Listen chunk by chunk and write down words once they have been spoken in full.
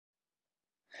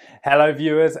Hello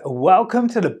viewers, welcome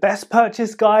to the best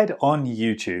purchase guide on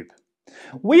YouTube.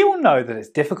 We all know that it's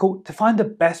difficult to find the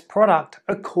best product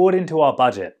according to our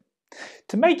budget.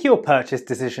 To make your purchase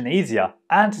decision easier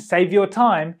and to save your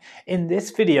time, in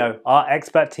this video our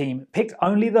expert team picked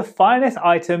only the finest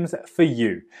items for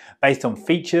you based on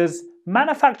features,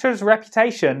 manufacturer's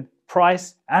reputation,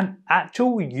 price and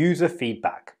actual user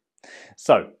feedback.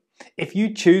 So, if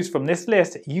you choose from this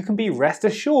list, you can be rest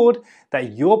assured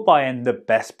that you're buying the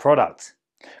best product.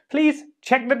 Please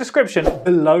check the description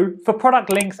below for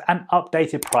product links and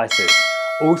updated prices.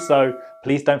 Also,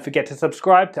 please don't forget to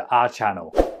subscribe to our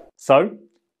channel. So,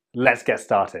 let's get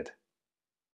started.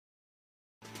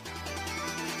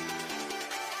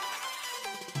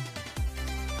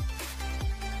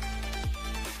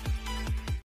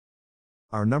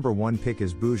 Our number one pick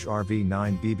is Booj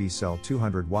RV9 BB Cell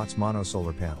 200 watts mono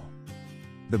solar panel.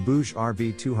 The Booj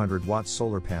RV 200 watts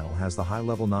solar panel has the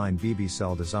high-level 9 BB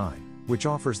cell design, which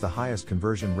offers the highest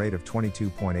conversion rate of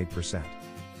 22.8%.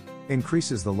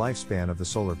 Increases the lifespan of the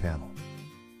solar panel.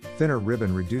 Thinner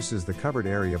ribbon reduces the covered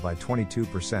area by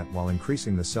 22% while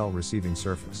increasing the cell receiving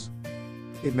surface.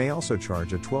 It may also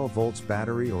charge a 12 volts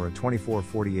battery or a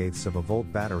 24/48 of a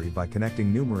volt battery by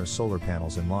connecting numerous solar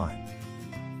panels in line.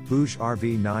 Booj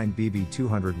RV9 BB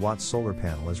 200 watts solar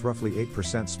panel is roughly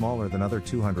 8% smaller than other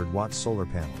 200 watts solar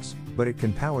panels, but it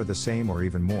can power the same or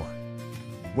even more.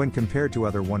 When compared to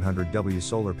other 100W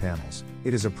solar panels,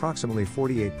 it is approximately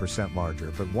 48%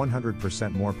 larger but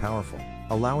 100% more powerful,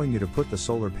 allowing you to put the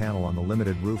solar panel on the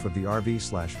limited roof of the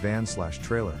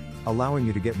RV/van/trailer, allowing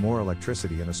you to get more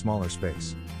electricity in a smaller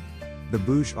space. The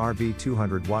Booj RV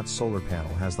 200 watts solar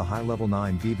panel has the high-level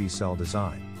 9 BB cell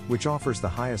design, which offers the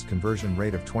highest conversion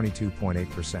rate of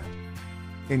 22.8%.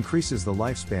 Increases the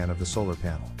lifespan of the solar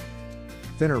panel.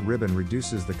 Thinner ribbon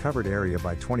reduces the covered area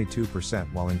by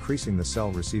 22% while increasing the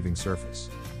cell receiving surface.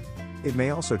 It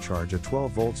may also charge a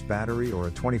 12 volts battery or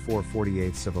a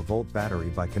 24/48 of a volt battery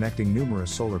by connecting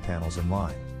numerous solar panels in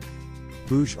line.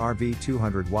 Booj RV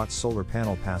 200 watts solar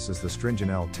panel passes the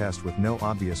stringent L test with no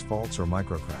obvious faults or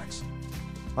microcracks.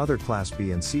 Other Class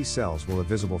B and C cells will have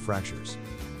visible fractures.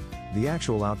 The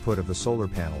actual output of the solar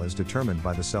panel is determined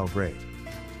by the cell grade.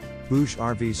 Booj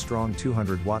RV's strong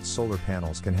 200 watts solar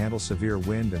panels can handle severe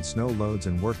wind and snow loads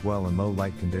and work well in low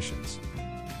light conditions.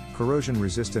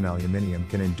 Corrosion-resistant aluminium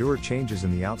can endure changes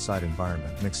in the outside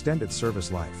environment and extend its service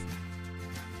life.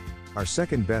 Our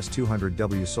second best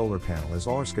 200W solar panel is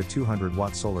Olorska 200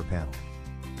 watt solar panel.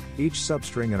 Each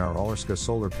substring in our Olorska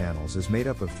solar panels is made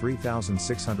up of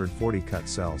 3,640 cut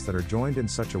cells that are joined in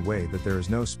such a way that there is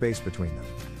no space between them.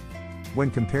 When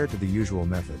compared to the usual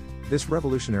method, this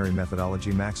revolutionary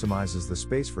methodology maximizes the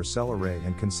space for cell array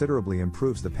and considerably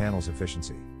improves the panel's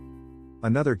efficiency.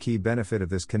 Another key benefit of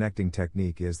this connecting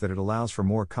technique is that it allows for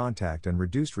more contact and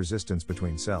reduced resistance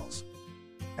between cells.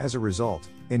 As a result,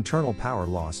 internal power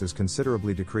loss is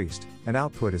considerably decreased, and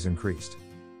output is increased.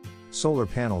 Solar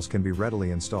panels can be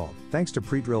readily installed, thanks to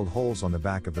pre-drilled holes on the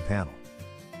back of the panel.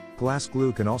 Glass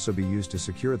glue can also be used to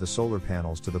secure the solar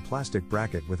panels to the plastic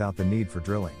bracket without the need for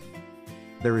drilling.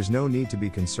 There is no need to be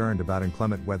concerned about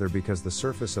inclement weather because the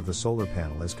surface of the solar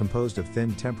panel is composed of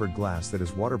thin tempered glass that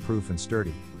is waterproof and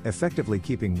sturdy, effectively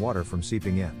keeping water from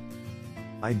seeping in.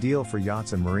 Ideal for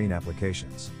yachts and marine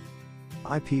applications.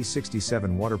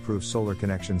 IP67 waterproof solar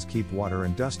connections keep water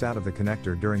and dust out of the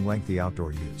connector during lengthy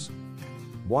outdoor use.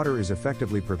 Water is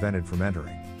effectively prevented from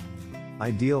entering.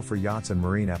 Ideal for yachts and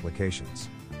marine applications.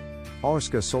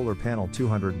 Olorska solar panel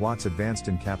 200 watts advanced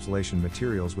encapsulation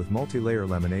materials with multi-layer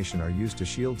lamination are used to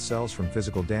shield cells from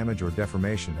physical damage or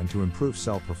deformation and to improve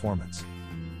cell performance.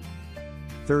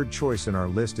 Third choice in our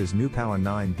list is Nupower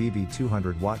 9 BB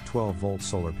 200 watt 12 volt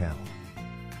solar panel.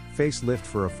 Facelift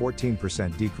for a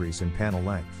 14% decrease in panel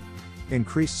length.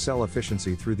 Increased cell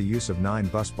efficiency through the use of 9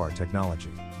 busbar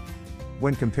technology.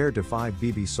 When compared to 5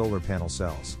 BB solar panel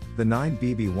cells, the 9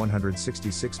 BB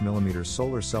 166mm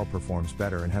solar cell performs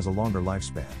better and has a longer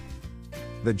lifespan.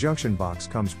 The junction box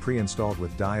comes pre-installed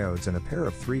with diodes and a pair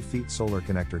of 3 feet solar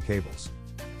connector cables.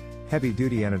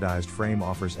 Heavy-duty anodized frame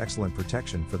offers excellent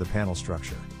protection for the panel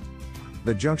structure.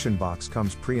 The junction box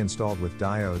comes pre-installed with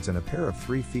diodes and a pair of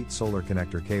 3 feet solar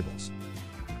connector cables.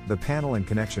 The panel and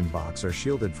connection box are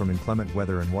shielded from inclement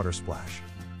weather and water splash.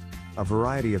 A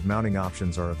variety of mounting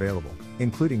options are available,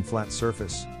 including flat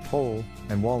surface, pole,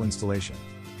 and wall installation.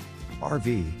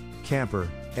 RV, camper,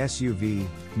 SUV,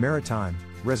 maritime,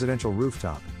 residential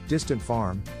rooftop, distant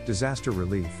farm, disaster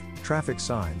relief, traffic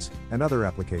signs, and other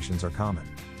applications are common.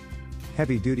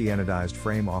 Heavy-duty anodized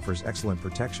frame offers excellent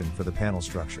protection for the panel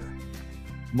structure.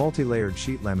 Multi-layered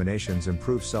sheet laminations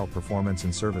improve cell performance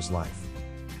and service life.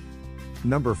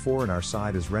 Number 4 in our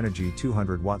side is Renogy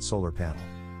 200 watt solar panel.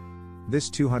 This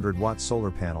 200 watt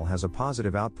solar panel has a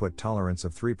positive output tolerance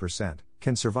of 3%,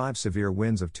 can survive severe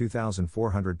winds of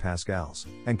 2,400 pascals,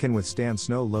 and can withstand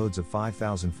snow loads of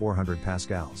 5,400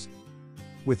 pascals.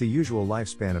 With the usual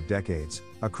lifespan of decades,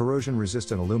 a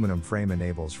corrosion-resistant aluminum frame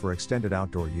enables for extended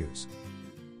outdoor use.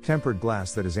 Tempered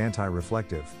glass that is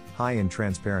anti-reflective, high in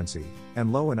transparency,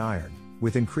 and low in iron,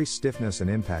 with increased stiffness and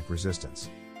impact resistance.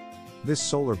 This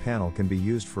solar panel can be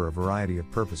used for a variety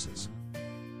of purposes.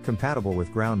 Compatible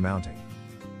with ground mounting.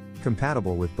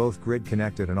 Compatible with both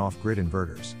grid-connected and off-grid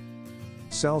inverters.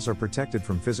 Cells are protected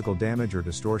from physical damage or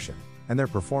distortion, and their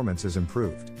performance is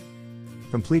improved.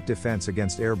 Complete defense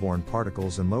against airborne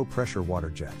particles and low-pressure water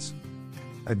jets.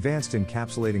 Advanced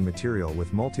encapsulating material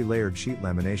with multi-layered sheet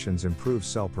laminations improves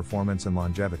cell performance and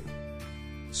longevity.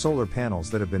 Solar panels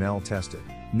that have been L-tested,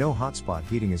 no hotspot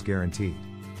heating is guaranteed.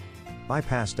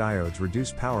 Bypass diodes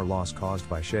reduce power loss caused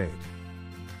by shade.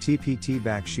 TPT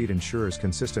backsheet ensures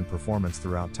consistent performance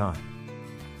throughout time.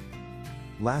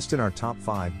 Last in our top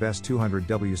 5 best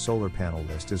 200W solar panel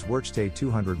list is Wurchte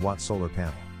 200 watt solar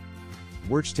panel.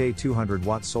 Wurchte 200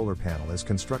 watt solar panel is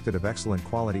constructed of excellent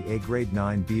quality A-grade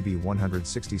 9BB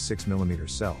 166mm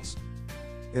cells.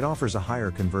 It offers a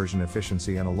higher conversion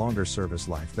efficiency and a longer service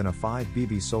life than a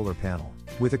 5BB solar panel,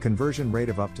 with a conversion rate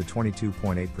of up to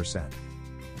 22.8%.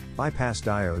 Bypass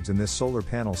diodes in this solar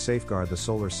panel safeguard the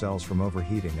solar cells from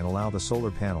overheating and allow the solar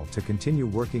panel to continue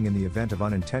working in the event of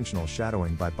unintentional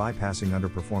shadowing by bypassing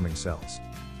underperforming cells.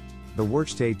 The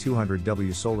Wurchte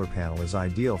 200W solar panel is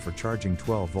ideal for charging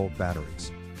 12-volt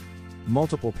batteries.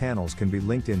 Multiple panels can be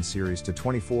linked in series to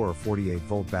 24 or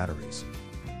 48-volt batteries.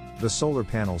 The solar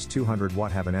panel's 200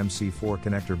 watt have an MC4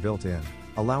 connector built in,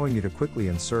 allowing you to quickly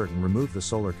insert and remove the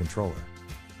solar controller.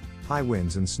 High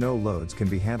winds and snow loads can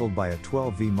be handled by a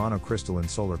 12V monocrystalline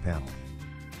solar panel.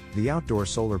 The outdoor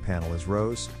solar panel is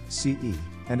RoHS, CE,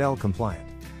 and L compliant.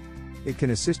 It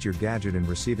can assist your gadget in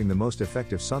receiving the most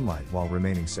effective sunlight while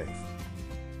remaining safe.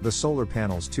 The solar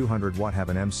panel's 200 watt have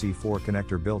an MC4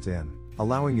 connector built in,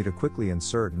 allowing you to quickly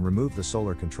insert and remove the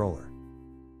solar controller.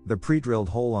 The pre-drilled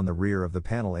hole on the rear of the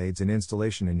panel aids in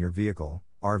installation in your vehicle,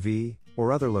 RV,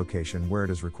 or other location where it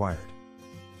is required.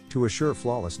 To assure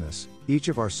flawlessness, each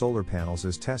of our solar panels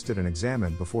is tested and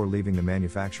examined before leaving the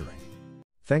manufacturing.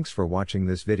 Thanks for watching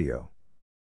this video.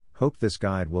 Hope this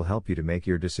guide will help you to make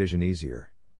your decision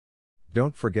easier.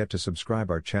 Don't forget to subscribe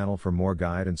our channel for more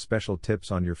guide and special tips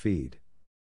on your feed.